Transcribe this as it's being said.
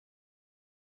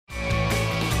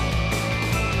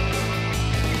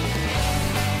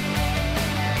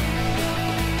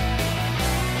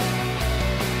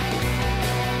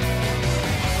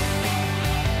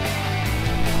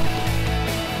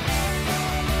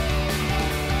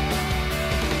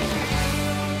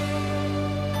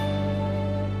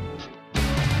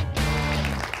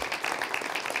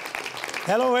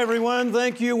Hello, everyone.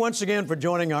 Thank you once again for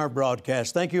joining our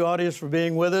broadcast. Thank you, audience, for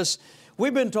being with us.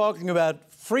 We've been talking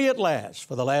about Free at Last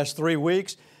for the last 3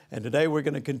 weeks, and today we're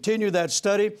going to continue that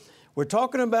study. We're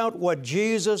talking about what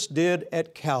Jesus did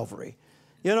at Calvary.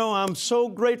 You know, I'm so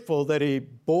grateful that He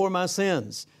bore my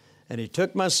sins and He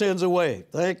took my sins away.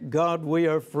 Thank God we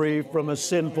are free from a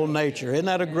sinful nature. Isn't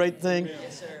that a great thing?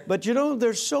 Yes, sir. But you know,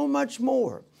 there's so much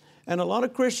more. And a lot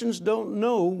of Christians don't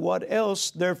know what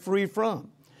else they're free from.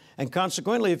 And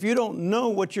consequently, if you don't know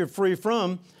what you're free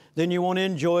from, then you won't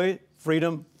enjoy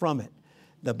freedom from it.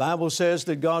 The Bible says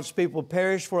that God's people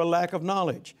perish for a lack of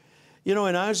knowledge. You know,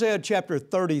 in Isaiah chapter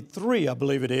 33, I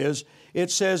believe it is, it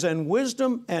says, "And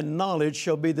wisdom and knowledge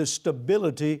shall be the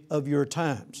stability of your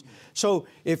times." So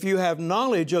if you have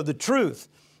knowledge of the truth,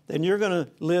 then you're going to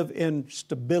live in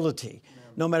stability,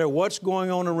 no matter what's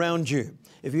going on around you.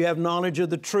 If you have knowledge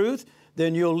of the truth,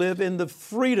 then you'll live in the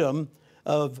freedom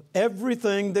of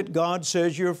everything that God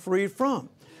says you're free from.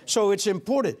 So it's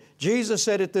important. Jesus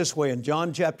said it this way in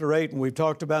John chapter 8, and we've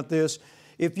talked about this.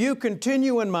 "If you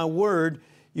continue in my word,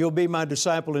 you'll be my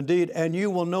disciple indeed, and you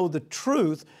will know the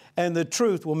truth, and the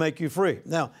truth will make you free."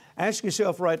 Now, ask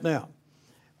yourself right now,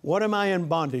 what am I in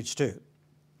bondage to?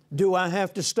 Do I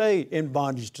have to stay in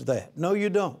bondage to that? No, you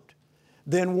don't.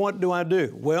 Then what do I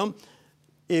do? Well,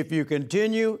 if you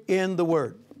continue in the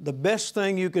Word, the best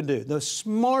thing you can do, the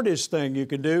smartest thing you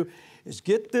can do is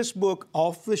get this book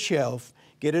off the shelf,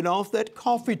 get it off that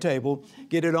coffee table,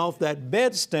 get it off that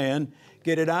bedstand,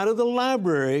 get it out of the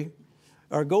library,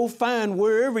 or go find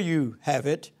wherever you have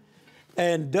it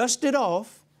and dust it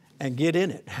off and get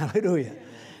in it. Hallelujah.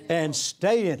 And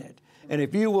stay in it. And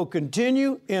if you will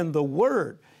continue in the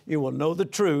Word, you will know the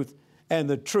truth, and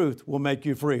the truth will make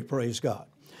you free. Praise God.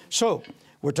 So,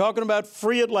 we're talking about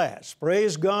free at last.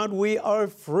 Praise God, we are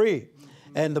free.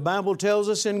 And the Bible tells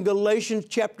us in Galatians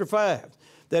chapter 5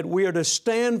 that we are to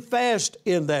stand fast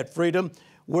in that freedom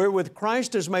wherewith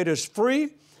Christ has made us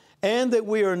free, and that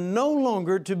we are no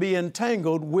longer to be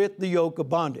entangled with the yoke of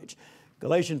bondage.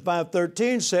 Galatians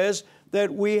 5:13 says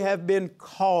that we have been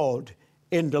called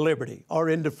into liberty or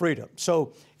into freedom.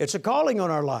 So it's a calling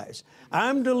on our lives.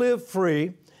 I'm to live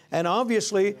free, and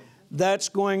obviously that's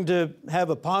going to have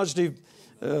a positive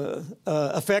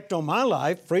effect on my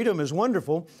life. Freedom is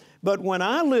wonderful. But when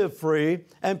I live free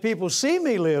and people see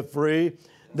me live free,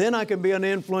 then I can be an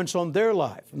influence on their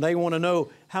life. And they want to know,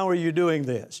 how are you doing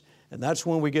this? And that's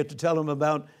when we get to tell them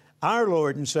about our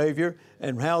Lord and Savior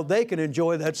and how they can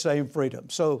enjoy that same freedom.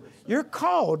 So you're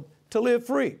called to live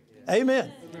free.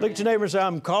 Amen. Look at your neighbor and say,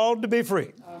 "I'm called to be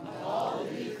free."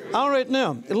 All right,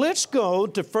 now, let's go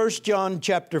to 1 John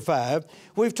chapter 5.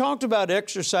 We've talked about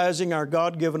exercising our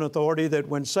God-given authority, that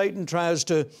when Satan tries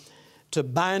to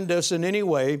bind us in any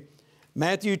way,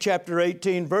 Matthew chapter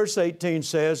 18, verse 18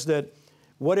 says that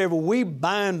whatever we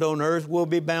bind on earth will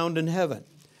be bound in heaven.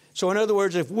 So in other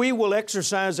words, if we will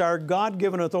exercise our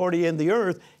God-given authority in the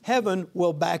earth, heaven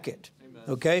will back it. Amen.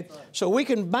 Okay? So we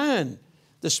can bind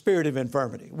the spirit of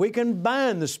infirmity. We can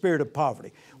bind the spirit of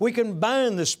poverty. We can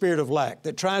bind the spirit of lack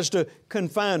that tries to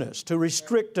confine us, to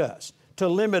restrict us, to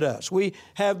limit us. We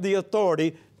have the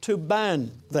authority to bind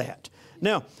that.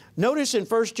 Now, notice in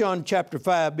 1 John chapter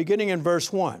 5, beginning in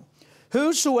verse 1,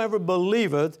 "Whosoever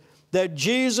believeth that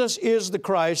Jesus is the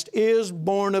Christ is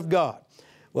born of God."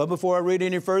 Well, before I read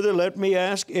any further, let me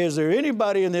ask, is there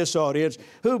anybody in this audience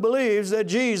who believes that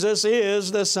Jesus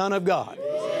is the Son of God?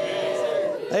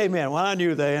 Amen. Well, I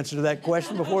knew the answer to that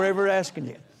question before ever asking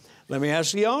you. Let me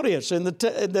ask the audience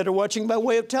that are watching by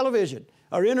way of television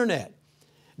or internet.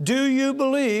 Do you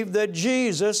believe that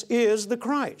Jesus is the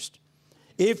Christ?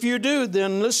 If you do,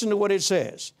 then listen to what it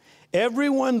says.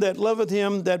 "Everyone that loveth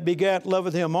him that begat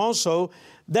loveth him also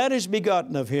that is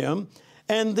begotten of him."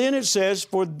 And then it says,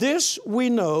 "For this we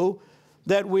know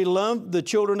that we love the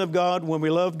children of God when we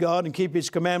love God and keep His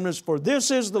commandments. For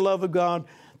this is the love of God,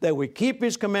 that we keep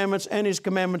His commandments, and His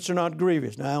commandments are not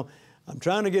grievous." Now, I'm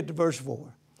trying to get to verse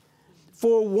 4.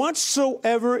 "For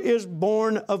whatsoever is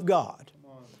born of God."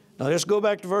 Now, let's go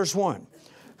back to verse 1.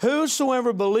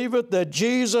 "Whosoever believeth that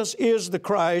Jesus is the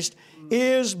Christ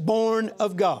is born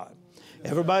of God."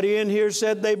 Everybody in here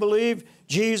said they believe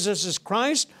Jesus is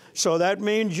Christ, so that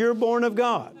means you're born of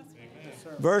God.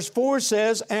 Amen. Verse 4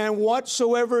 says, "And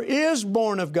whatsoever is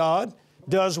born of God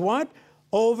does what?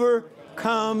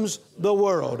 Overcomes the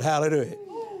world." Hallelujah.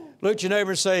 Look at your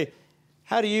neighbor and say,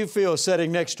 "How do you feel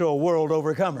sitting next to a world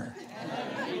overcomer?"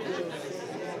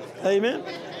 Amen.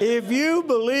 If you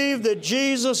believe that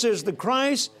Jesus is the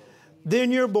Christ,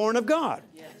 then you're born of God.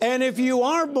 And if you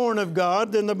are born of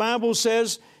God, then the Bible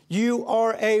says you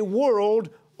are a world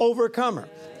overcomer.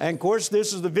 And of course,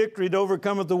 this is the victory that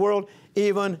overcometh the world,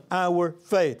 even our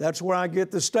faith. That's where I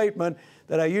get the statement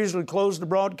that I usually close the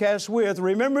broadcast with.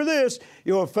 Remember this,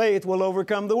 your faith will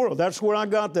overcome the world. That's where I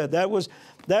got that.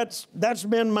 That's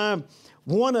been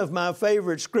one of my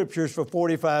favorite scriptures for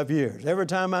 45 years. Every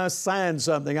time I sign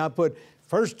something, I put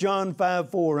 1 John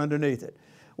 5:4 underneath it.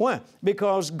 Why?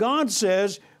 Because God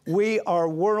says we are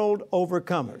world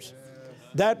overcomers.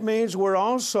 That means we're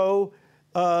also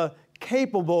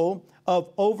capable of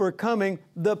overcoming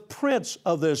the prince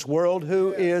of this world,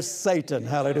 who is Satan.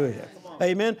 Hallelujah.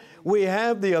 Amen. We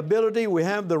have the ability, we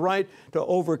have the right to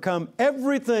overcome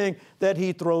everything that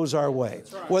he throws our way.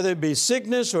 Whether it be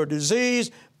sickness or disease,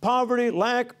 poverty,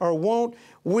 lack, or want,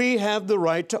 we have the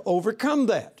right to overcome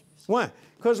that. Why?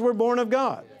 Because we're born of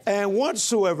God. And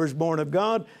whatsoever is born of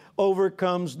God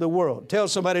overcomes the world. Tell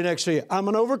somebody next to you, I'm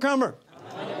an overcomer.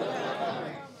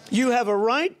 You have a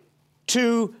right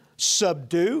to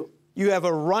subdue. You have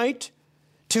a right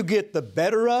to get the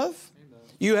better of.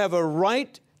 You have a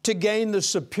right to gain the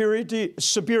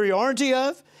superiority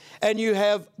of. And you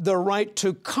have the right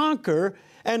to conquer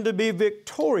and to be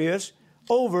victorious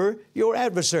over your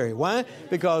adversary. Why?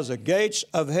 Because the gates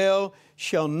of hell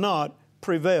shall not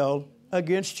prevail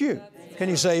against you. Can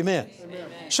you say amen? Amen?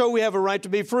 So we have a right to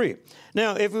be free.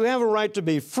 Now, if we have a right to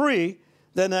be free,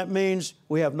 then that means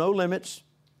we have no limits.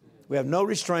 We have no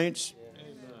restraints.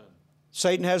 Amen.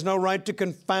 Satan has no right to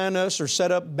confine us or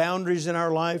set up boundaries in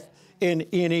our life in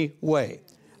any way.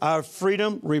 Our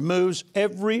freedom removes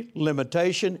every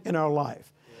limitation in our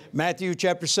life. Matthew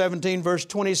chapter 17, verse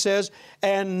 20 says,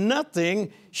 and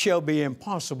nothing shall be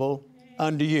impossible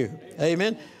unto you.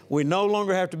 Amen. We no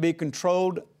longer have to be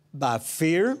controlled by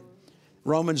fear.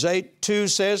 Romans 8:2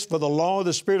 says, for the law of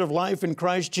the Spirit of life in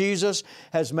Christ Jesus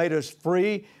has made us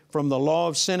free from the law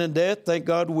of sin and death. Thank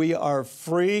God we are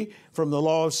free from the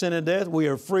law of sin and death. We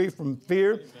are free from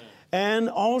fear. Amen. And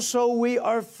also we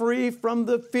are free from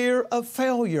the fear of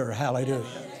failure. Hallelujah.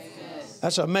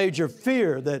 That's a major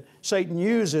fear that Satan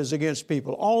uses against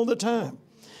people all the time.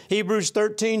 Hebrews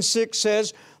 13:6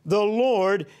 says, the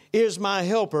Lord is my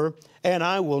helper, and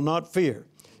I will not fear.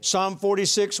 Psalm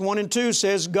 46:1 and 2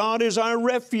 says, God is our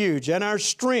refuge and our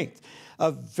strength,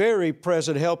 a very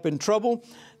present help in trouble.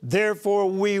 Therefore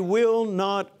we will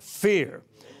not fear.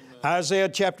 Isaiah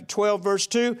chapter 12, verse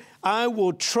 2, I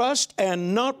will trust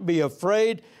and not be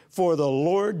afraid, for the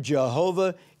Lord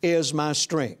Jehovah is my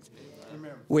strength.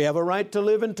 Amen. We have a right to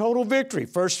live in total victory.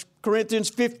 1 Corinthians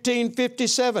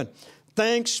 15:57,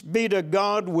 thanks be to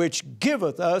God which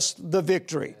giveth us the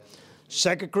victory.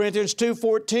 2 Corinthians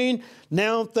 2:14,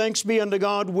 now thanks be unto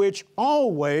God which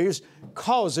always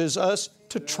causes us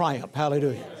to triumph.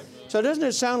 Hallelujah. So doesn't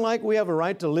it sound like we have a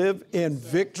right to live in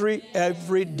victory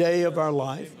every day of our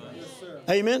life?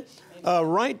 Amen. A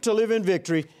right to live in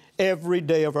victory every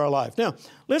day of our life. Now,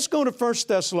 let's go to 1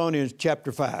 Thessalonians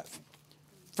chapter 5.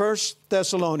 1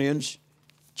 Thessalonians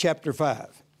chapter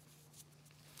 5.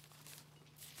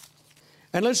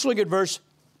 And let's look at verse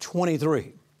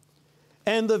 23.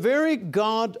 And the very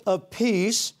God of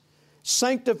peace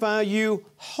sanctify you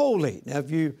wholly. Now,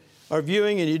 if you are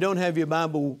viewing and you don't have your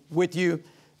Bible with you,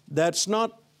 that's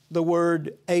not the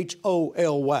word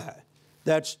H-O-L-Y.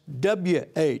 That's W-H-O-L-L-Y,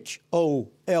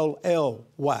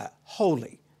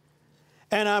 holy.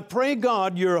 And I pray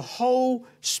God your whole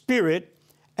spirit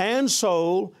and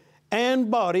soul and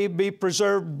body be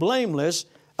preserved blameless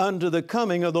unto the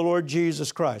coming of the Lord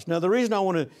Jesus Christ. Now, the reason I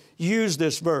want to use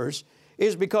this verse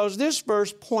is because this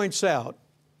verse points out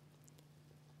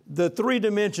the three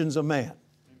dimensions of man: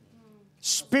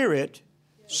 spirit,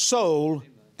 soul,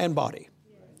 and body.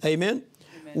 Amen?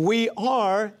 We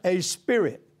are a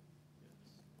spirit.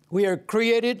 We are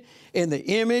created in the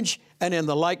image and in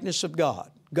the likeness of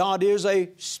God. God is a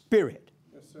spirit.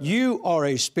 Yes, you are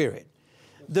a spirit.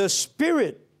 The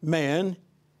spirit man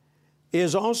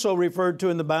is also referred to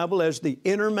in the Bible as the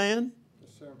inner man,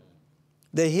 yes,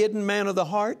 the hidden man of the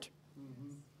heart.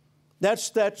 Mm-hmm. That's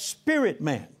that spirit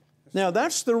man. Yes, now,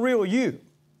 that's the real you.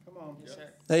 Come on. Yes,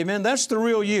 amen. That's the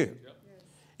real you. Yep.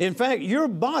 In fact, your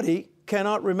body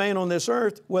cannot remain on this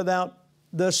earth without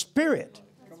the spirit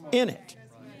in it.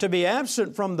 To be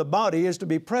absent from the body is to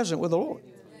be present with the Lord.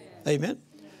 Amen.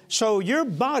 So your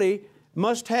body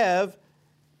must have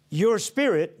your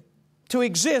spirit to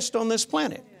exist on this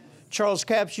planet. Charles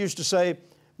Capps used to say,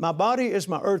 my body is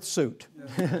my earth suit.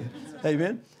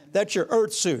 Amen. That's your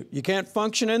earth suit. You can't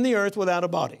function in the earth without a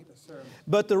body.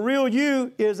 But the real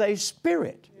you is a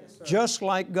spirit, just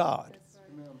like God.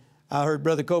 I heard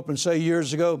Brother Copeland say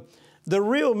years ago, the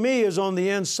real me is on the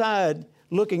inside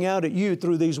looking out at you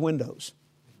through these windows.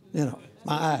 You know,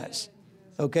 my eyes.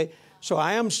 Okay? So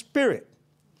I am spirit.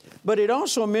 But it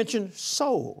also mentioned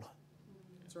soul.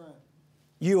 That's right.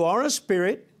 You are a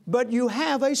spirit, but you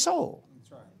have a soul.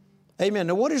 That's right. Amen.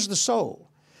 Now, what is the soul?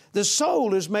 The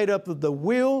soul is made up of the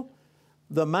will,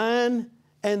 the mind,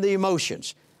 and the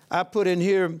emotions. I put in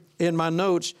here in my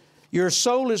notes, your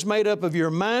soul is made up of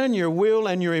your mind, your will,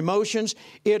 and your emotions.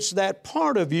 It's that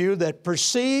part of you that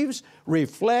perceives,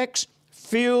 reflects,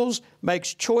 feels,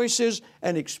 makes choices,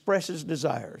 and expresses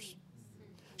desires.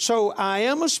 So I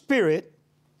am a spirit,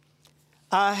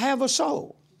 I have a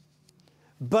soul,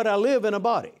 but I live in a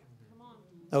body.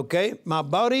 Okay? My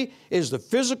body is the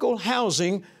physical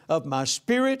housing of my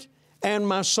spirit and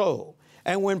my soul.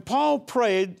 And when Paul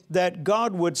prayed that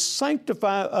God would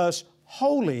sanctify us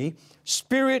wholly,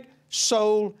 spirit,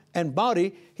 soul, and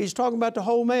body, he's talking about the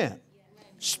whole man.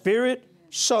 Spirit,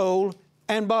 soul,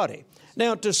 and body.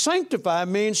 Now, to sanctify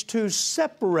means to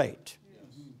separate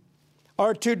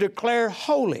or to declare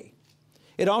holy.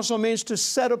 It also means to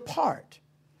set apart.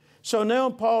 So now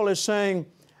Paul is saying,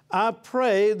 I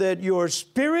pray that your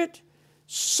spirit,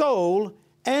 soul,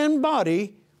 and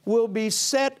body will be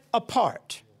set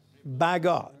apart by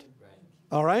God.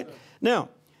 All right? Now,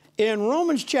 in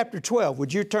Romans chapter 12,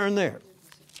 would you turn there?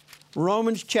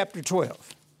 Romans chapter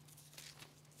 12.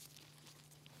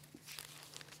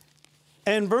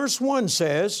 And verse 1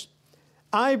 says,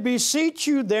 I beseech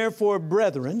you therefore,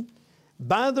 brethren,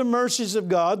 by the mercies of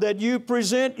God, that you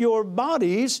present your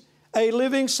bodies a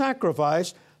living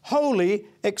sacrifice, holy,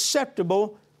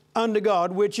 acceptable unto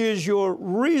God, which is your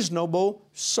reasonable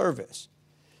service.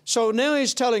 So now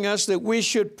he's telling us that we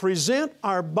should present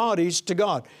our bodies to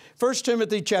God. 1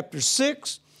 Timothy chapter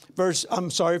 6, 1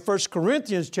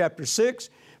 Corinthians chapter 6,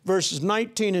 verses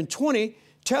 19 and 20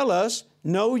 tell us,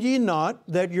 know ye not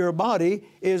that your body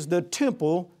is the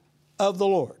temple of the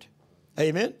Lord.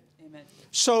 Amen? Amen.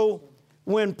 So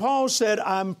when Paul said,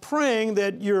 I'm praying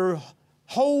that your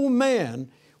whole man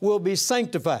will be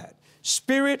sanctified,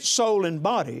 spirit, soul, and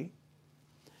body,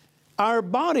 our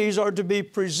bodies are to be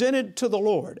presented to the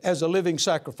Lord as a living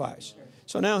sacrifice.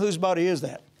 So now whose body is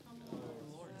that?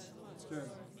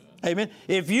 Amen.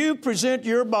 If you present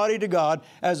your body to God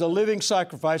as a living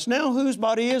sacrifice, now whose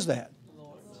body is that?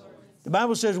 The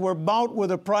Bible says we're bought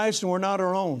with a price and we're not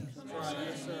our own.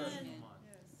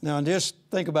 Now just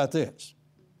think about this.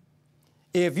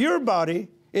 If your body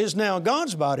is now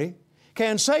God's body,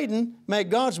 can Satan make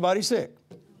God's body sick?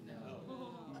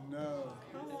 No.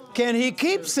 Can he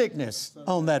keep sickness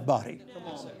on that body?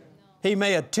 He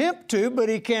may attempt to, but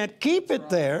he can't keep it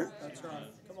there That's right.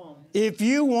 Come on. if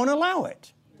you won't allow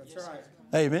it. That's right.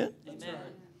 Amen? Amen.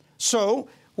 So,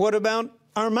 what about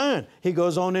our mind? He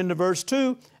goes on into verse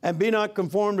 2, and be not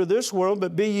conformed to this world,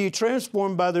 but be ye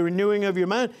transformed by the renewing of your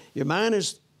mind. Your mind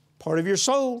is part of your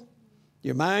soul.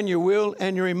 Your mind, your will,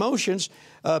 and your emotions.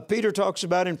 Peter talks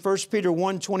about in 1 Peter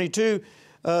 1:22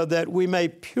 that we may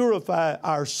purify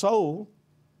our soul.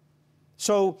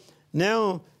 So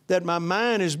now that my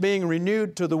mind is being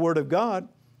renewed to the Word of God,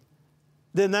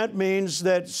 then that means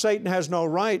that Satan has no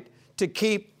right to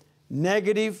keep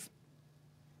negative,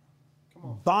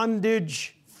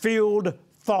 bondage-filled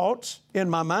thoughts in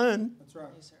my mind. That's right.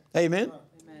 Yes, sir. Amen?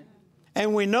 Amen.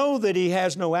 And we know that he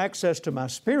has no access to my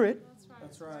spirit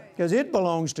That's right. because it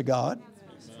belongs to God.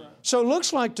 So it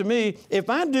looks like to me, if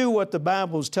I do what the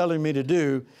Bible's telling me to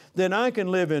do, then I can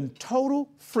live in total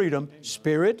freedom,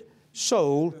 spirit,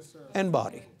 soul, and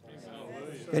body.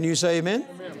 Can you say amen?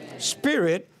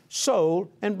 Spirit, soul,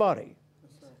 and body.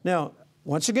 Now,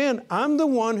 once again, I'm the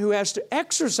one who has to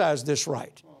exercise this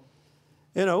right.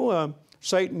 You know,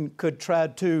 Satan could try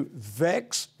to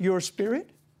vex your spirit.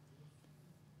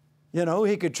 You know,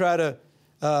 he could try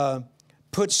to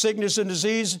put sickness and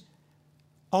disease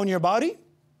on your body.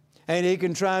 And he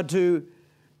can try to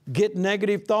get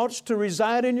negative thoughts to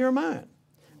reside in your mind.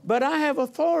 But I have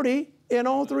authority in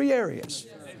all three areas.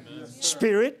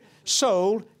 Spirit,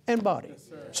 soul, and body.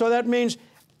 So that means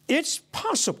it's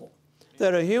possible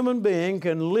that a human being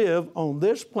can live on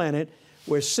this planet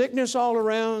with sickness all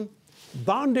around,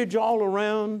 bondage all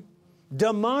around,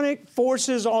 demonic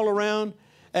forces all around,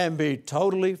 and be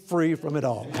totally free from it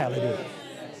all. Hallelujah.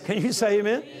 Can you say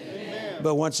amen?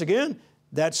 But once again,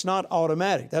 that's not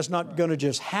automatic. That's not going to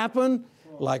just happen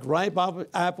like ripe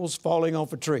apples falling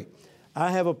off a tree.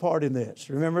 I have a part in this.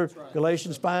 Remember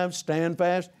Galatians 5, stand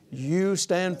fast. You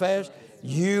stand fast.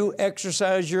 You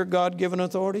exercise your God-given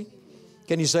authority.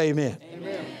 Can you say amen?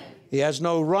 Amen. He has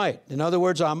no right. In other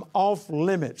words, I'm off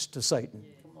limits to Satan.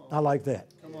 I like that.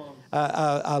 Come on.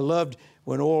 I loved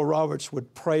when Oral Roberts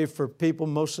would pray for people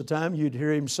most of the time. You'd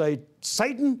hear him say,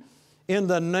 Satan, in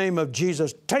the name of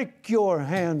Jesus, take your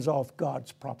hands off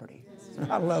God's property.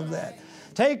 I love that.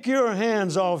 Take your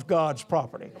hands off God's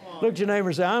property. Look at your neighbor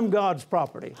and say, I'm God's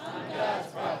property. I'm God's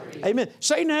property. Amen.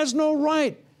 Satan has no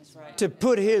right to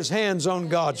put his hands on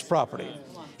God's property.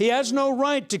 He has no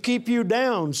right to keep you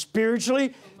down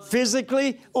spiritually,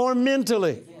 physically, or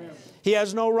mentally. He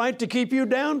has no right to keep you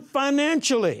down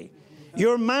financially.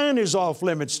 Your mind is off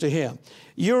limits to him.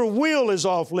 Your will is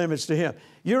off limits to him.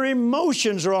 Your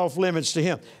emotions are off limits to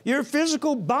him. Your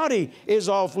physical body is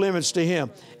off limits to him.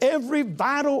 Every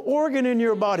vital organ in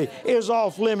your body is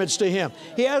off limits to him.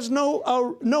 He has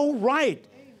no right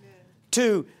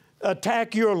to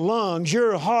attack your lungs,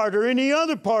 your heart, or any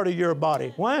other part of your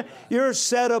body. Why? You're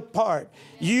set apart.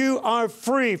 You are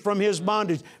free from his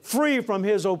bondage, free from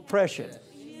his oppression.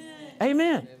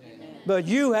 Amen. But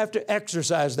you have to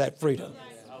exercise that freedom.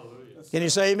 Can you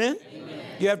say amen?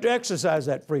 You have to exercise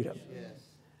that freedom.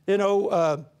 You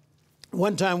know,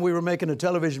 one time we were making a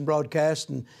television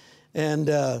broadcast, and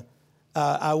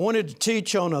I wanted to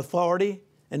teach on authority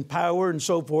and power and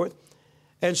so forth.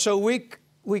 And so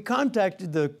we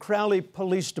contacted the Crowley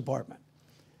Police Department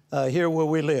here where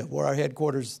we live, where our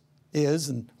headquarters is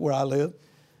and where I live.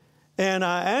 And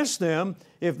I asked them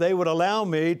if they would allow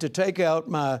me to take out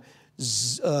my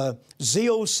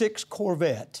Z06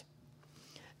 Corvette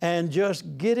and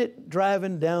just get it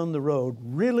driving down the road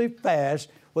really fast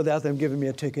without them giving me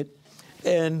a ticket,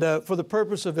 and for the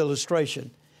purpose of illustration.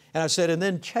 And I said, and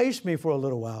then chase me for a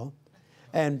little while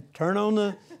and turn on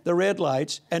the red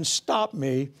lights and stop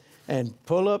me and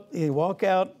pull up, you walk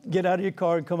out, get out of your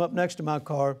car and come up next to my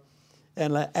car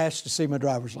and ask to see my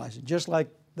driver's license, just like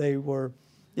they were,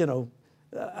 you know,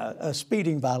 a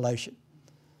speeding violation.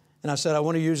 And I said, I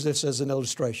want to use this as an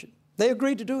illustration. They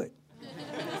agreed to do it.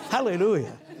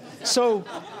 Hallelujah. So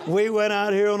we went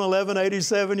out here on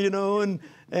 1187, you know,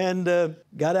 and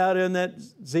got out in that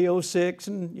Z06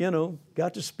 and, you know,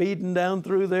 got to speeding down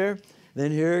through there.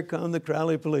 Then here come the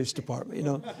Crowley Police Department, you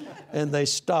know, and they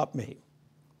stopped me.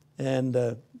 And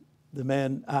the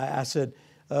man, I said,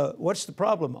 what's the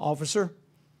problem, officer?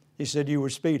 He said, you were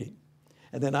speeding.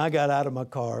 And then I got out of my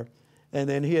car, and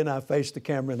then he and I faced the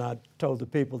camera, and I told the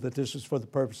people that this was for the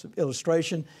purpose of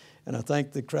illustration, and I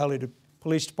thanked the Crowley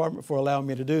Police Department for allowing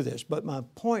me to do this. But my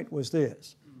point was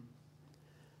this.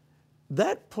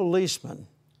 That policeman,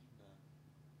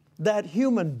 that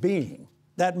human being,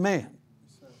 that man,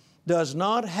 does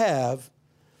not have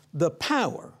the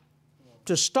power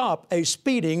to stop a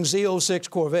speeding Z06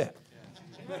 Corvette.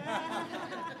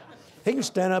 He can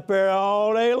stand up there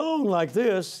all day long like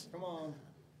this. Come on.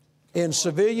 In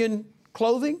civilian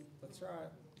clothing. That's right.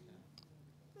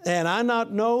 And I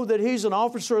not know that he's an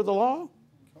officer of the law.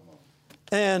 Come on.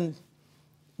 And,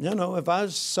 you know, if I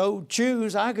so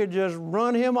choose, I could just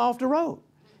run him off the road.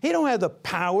 He don't have the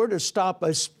power to stop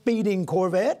a speeding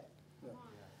Corvette.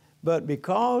 But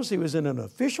because he was in an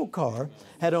official car,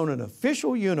 had on an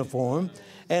official uniform,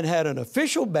 and had an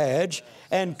official badge,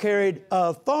 and carried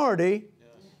authority,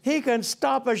 he can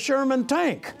stop a Sherman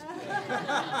tank.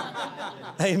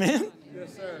 Amen?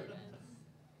 Yes, sir.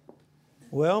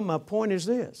 Well, my point is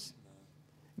this.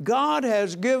 God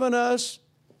has given us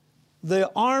the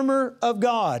armor of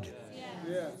God.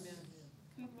 Yes.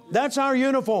 That's our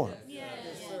uniform.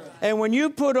 And when you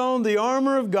put on the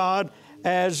armor of God,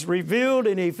 as revealed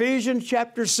in Ephesians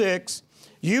chapter 6,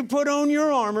 you put on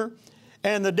your armor,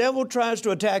 and the devil tries to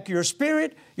attack your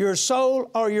spirit, your soul,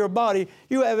 or your body,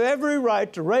 you have every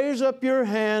right to raise up your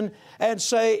hand and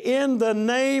say, in the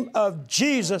name of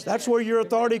Jesus. That's where your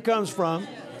authority comes from.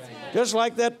 Just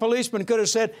like that policeman could have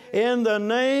said, in the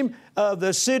name of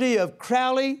the city of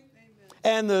Crowley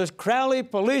and the Crowley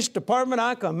Police Department,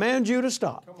 I command you to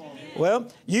stop.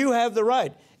 Well, you have the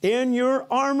right. In your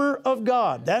armor of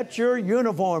God. That's your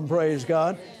uniform, praise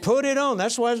God. Put it on.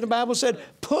 That's why the Bible said,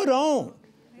 put on.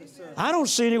 I don't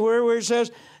see anywhere where it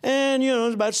says, and, you know,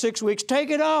 it's about 6 weeks,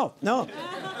 take it off. No,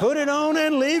 put it on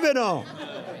and leave it on.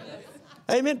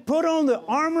 Amen. Put on the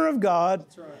armor of God,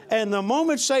 and the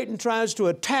moment Satan tries to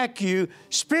attack you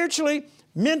spiritually,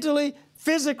 mentally,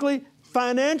 physically,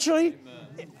 financially,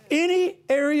 any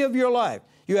area of your life,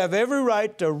 you have every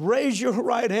right to raise your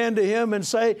right hand to him and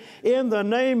say, in the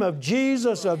name of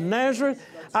Jesus of Nazareth,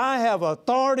 I have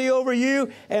authority over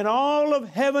you, and all of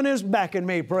heaven is backing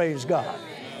me, praise God.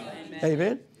 Amen.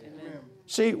 Amen. Amen.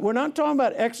 See, we're not talking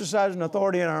about exercising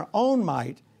authority in our own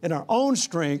might, in our own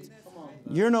strength.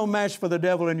 You're no match for the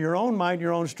devil in your own might,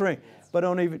 your own strength. But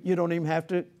you don't even have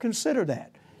to consider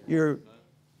that. You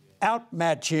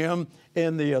outmatch him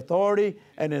in the authority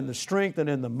and in the strength and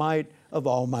in the might of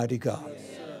Almighty God.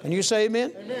 And you say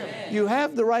amen? Amen? You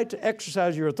have the right to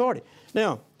exercise your authority.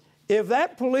 Now, if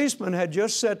that policeman had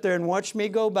just sat there and watched me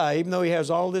go by, even though he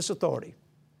has all this authority,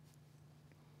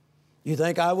 You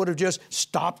think I would have just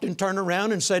stopped and turned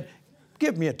around and said,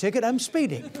 give me a ticket, I'm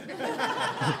speeding?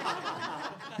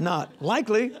 Not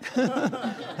likely.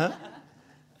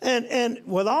 And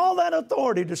with all that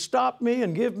authority to stop me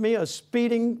and give me a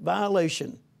speeding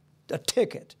violation, a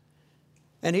ticket,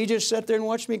 and he just sat there and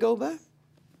watched me go by.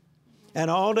 And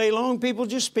all day long, people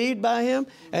just speed by him,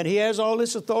 and he has all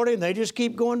this authority, and they just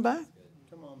keep going by.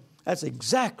 Come on. That's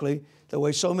exactly the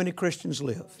way so many Christians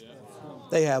live.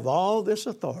 They have all this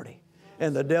authority,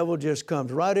 and the devil just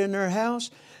comes right in their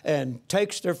house and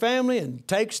takes their family and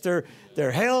takes their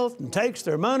health and takes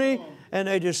their money, and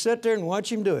they just sit there and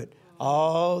watch him do it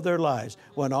all their lives,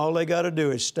 when all they got to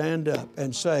do is stand up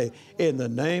and say, in the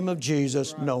name of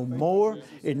Jesus, no more.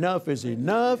 Enough is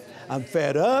enough. I'm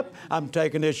fed up. I'm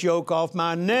taking this yoke off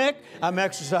my neck. I'm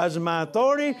exercising my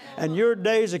authority, and your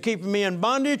days of keeping me in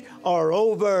bondage are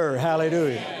over.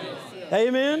 Hallelujah.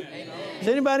 Amen. Has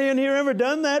anybody in here ever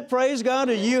done that? Praise God.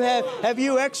 Have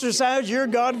you exercised your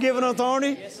God-given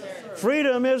authority?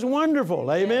 Freedom is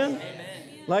wonderful. Amen.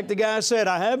 Like the guy said,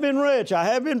 I have been rich, I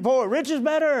have been poor. Rich is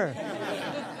better.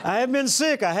 I have been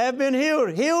sick, I have been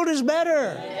healed. Healed is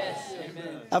better.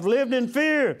 I've lived in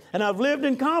fear, and I've lived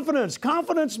in confidence.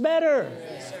 Confidence better.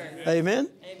 Amen.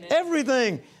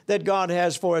 Everything that God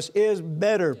has for us is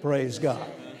better, praise God.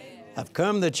 I've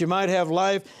come that you might have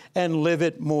life and live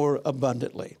it more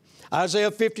abundantly.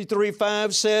 Isaiah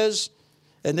 53:5 says,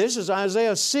 and this is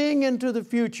Isaiah seeing into the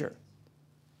future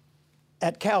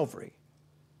at Calvary,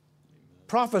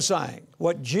 prophesying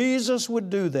what Jesus would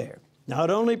do there. Not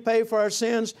only pay for our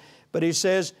sins, but he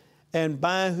says, and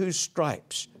by whose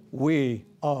stripes we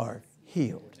are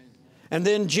healed. And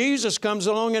then Jesus comes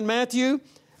along in Matthew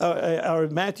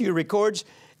records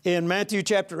in Matthew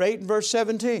chapter 8 and verse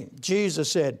 17. Jesus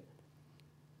said,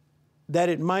 that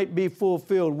it might be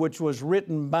fulfilled which was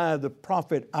written by the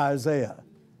prophet Isaiah.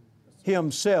 He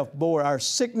himself bore our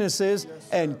sicknesses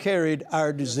and carried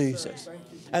our diseases.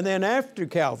 And then after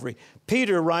Calvary,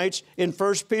 Peter writes in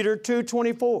 1 Peter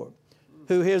 2:24,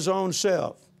 who his own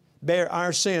self bare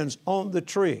our sins on the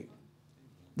tree,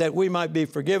 that we might be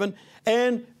forgiven,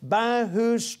 and by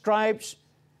whose stripes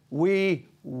we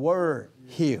were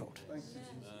healed.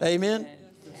 Amen.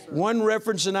 One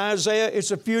reference in Isaiah,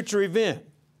 it's a future event.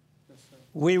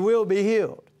 We will be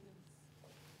healed.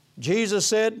 Jesus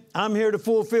said, I'm here to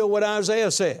fulfill what Isaiah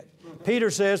said. Peter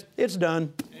says, it's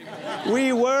done.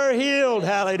 We were healed.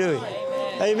 Hallelujah.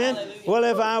 Amen. Well,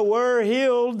 if I were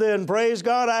healed, then praise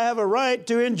God, I have a right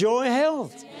to enjoy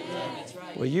health.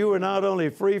 Well, you were not only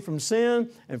free from sin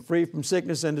and free from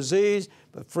sickness and disease,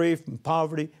 but free from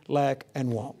poverty, lack,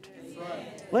 and want.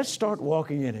 Let's start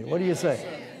walking in it. What do you say?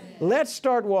 Let's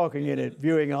start walking in it,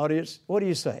 viewing audience. What do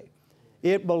you say?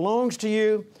 It belongs to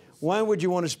you. Why would you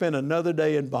want to spend another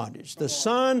day in bondage? The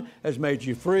Son has made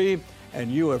you free,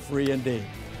 and you are free indeed.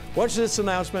 Watch this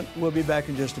announcement. We'll be back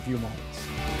in just a few moments.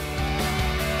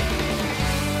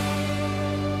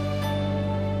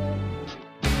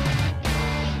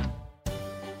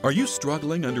 Are you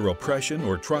struggling under oppression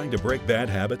or trying to break bad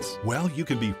habits? Well, you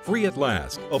can be free at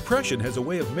last. Oppression has a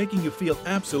way of making you feel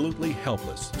absolutely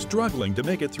helpless, struggling to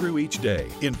make it through each day.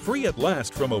 In Free at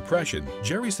Last from Oppression,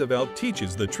 Jerry Savelle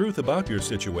teaches the truth about your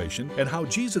situation and how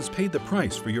Jesus paid the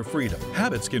price for your freedom.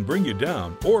 Habits can bring you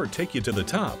down or take you to the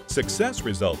top. Success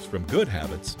results from good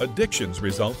habits. Addictions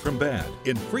result from bad.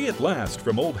 In Free at Last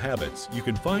from Old Habits, you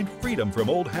can find freedom from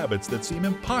old habits that seem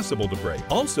impossible to break.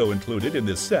 Also included in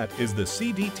this set is the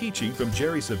CD teaching from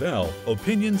Jerry Savelle,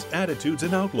 Opinions, Attitudes,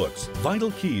 and Outlooks,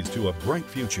 Vital Keys to a Bright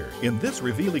Future. In this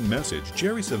revealing message,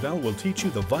 Jerry Savelle will teach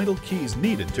you the vital keys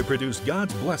needed to produce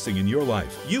God's blessing in your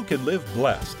life. You can live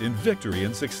blessed in victory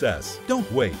and success. Don't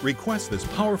wait. Request this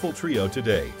powerful trio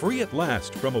today. Free at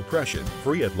Last from Oppression,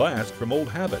 Free at Last from Old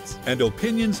Habits, and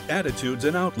Opinions, Attitudes,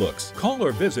 and Outlooks. Call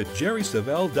or visit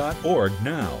jerrysavelle.org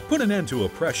now. Put an end to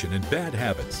oppression and bad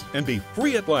habits and be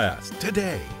free at last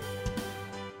today.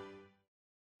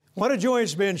 What a joy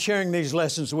it's been sharing these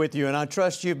lessons with you, and I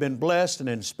trust you've been blessed and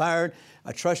inspired.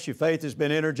 I trust your faith has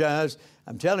been energized.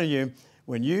 I'm telling you,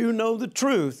 when you know the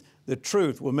truth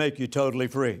will make you totally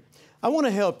free. I want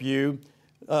to help you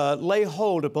lay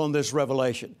hold upon this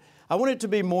revelation. I want it to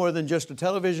be more than just a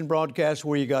television broadcast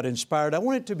where you got inspired. I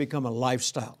want it to become a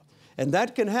lifestyle, and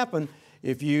that can happen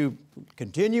if you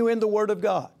continue in the Word of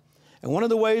God. And one of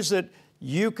the ways that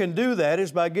you can do that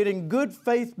is by getting good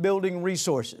faith-building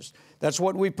resources. That's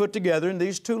what we put together in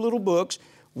these two little books,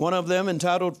 one of them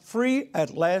entitled Free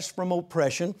at Last from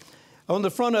Oppression. On the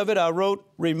front of it, I wrote,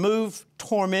 Remove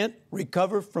Torment,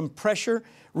 Recover from Pressure,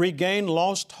 Regain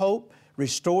Lost Hope,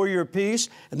 Restore Your Peace.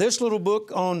 And this little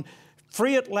book on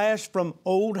Free at Last from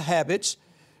Old Habits,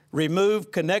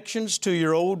 remove connections to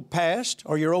your old past,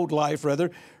 or your old life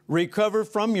rather, recover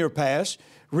from your past,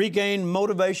 regain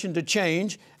motivation to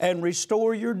change, and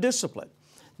restore your discipline.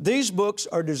 These books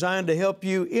are designed to help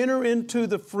you enter into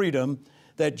the freedom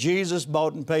that Jesus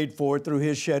bought and paid for through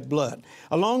His shed blood.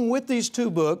 Along with these 2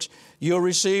 books, you'll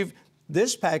receive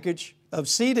this package of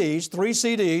CDs, 3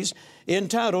 CDs,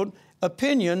 entitled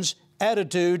Opinions,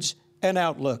 Attitudes, and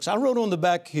Outlooks. I wrote on the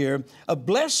back here, a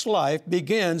blessed life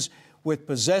begins with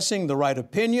possessing the right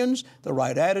opinions, the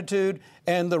right attitude,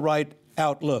 and the right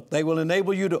outlook. They will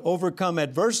enable you to overcome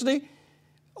adversity,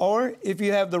 or if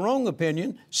you have the wrong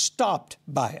opinion, stopped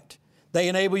by it. They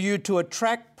enable you to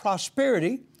attract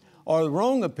prosperity, or the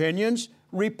wrong opinions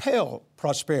repel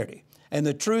prosperity. And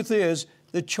the truth is,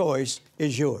 the choice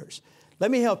is yours.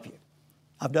 Let me help you.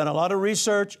 I've done a lot of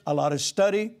research, a lot of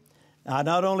study. I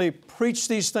not only preach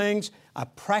these things, I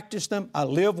practice them, I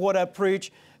live what I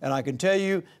preach, and I can tell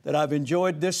you that I've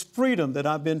enjoyed this freedom that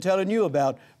I've been telling you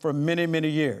about for many, many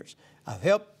years. I've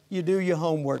helped you do your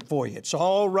homework for you. It's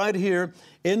all right here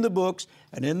in the books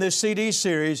and in this CD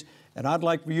series, and I'd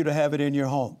like for you to have it in your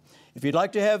home. If you'd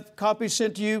like to have copies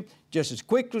sent to you just as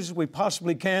quickly as we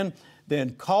possibly can,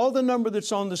 then call the number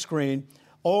that's on the screen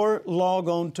or log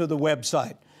on to the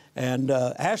website and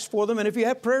ask for them. And if you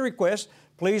have prayer requests,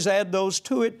 please add those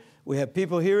to it. We have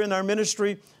people here in our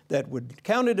ministry that would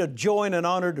count it a joy and an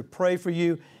honor to pray for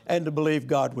you and to believe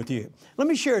God with you. Let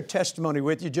me share a testimony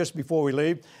with you just before we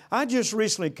leave. I just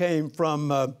recently came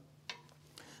from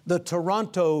the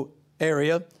Toronto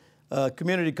area, a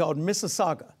community called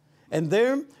Mississauga. And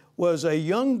there was a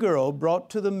young girl brought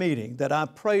to the meeting that I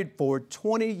prayed for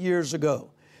 20 years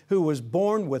ago who was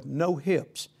born with no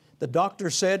hips. The doctor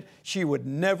said she would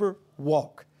never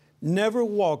walk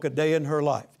a day in her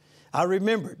life. I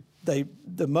remembered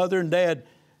the mother and dad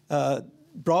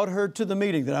brought her to the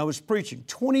meeting that I was preaching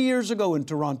 20 years ago in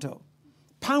Toronto.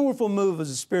 Powerful move of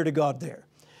the Spirit of God there.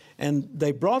 And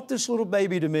they brought this little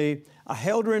baby to me. I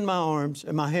held her in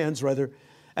my hands,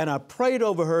 and I prayed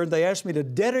over her. They asked me to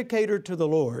dedicate her to the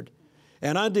Lord,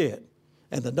 and I did.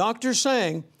 And the doctor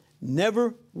saying,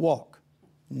 never walk,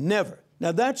 never.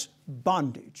 Now that's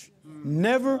bondage.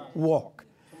 Never walk.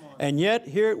 And yet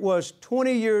here it was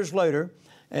 20 years later,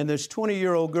 and this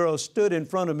 20-year-old girl stood in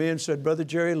front of me and said, Brother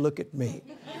Jerry, look at me.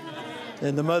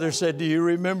 And the mother said, do you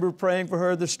remember praying for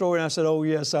her, the story? And I said, oh,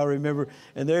 yes, I remember.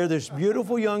 And there, this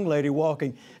beautiful young lady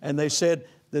walking, and they said,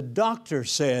 the doctor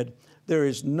said, there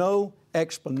is no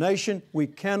explanation. We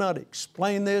cannot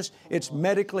explain this. It's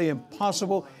medically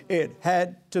impossible. It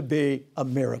had to be a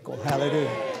miracle.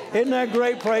 Hallelujah. Isn't that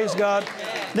great? Praise God.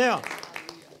 Now,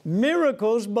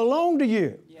 miracles belong to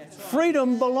you.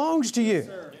 Freedom belongs to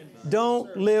you.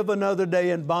 Don't live another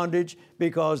day in bondage,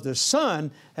 because the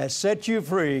Son has set you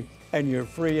free, and you're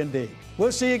free indeed.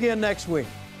 We'll see you again next week.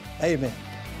 Amen.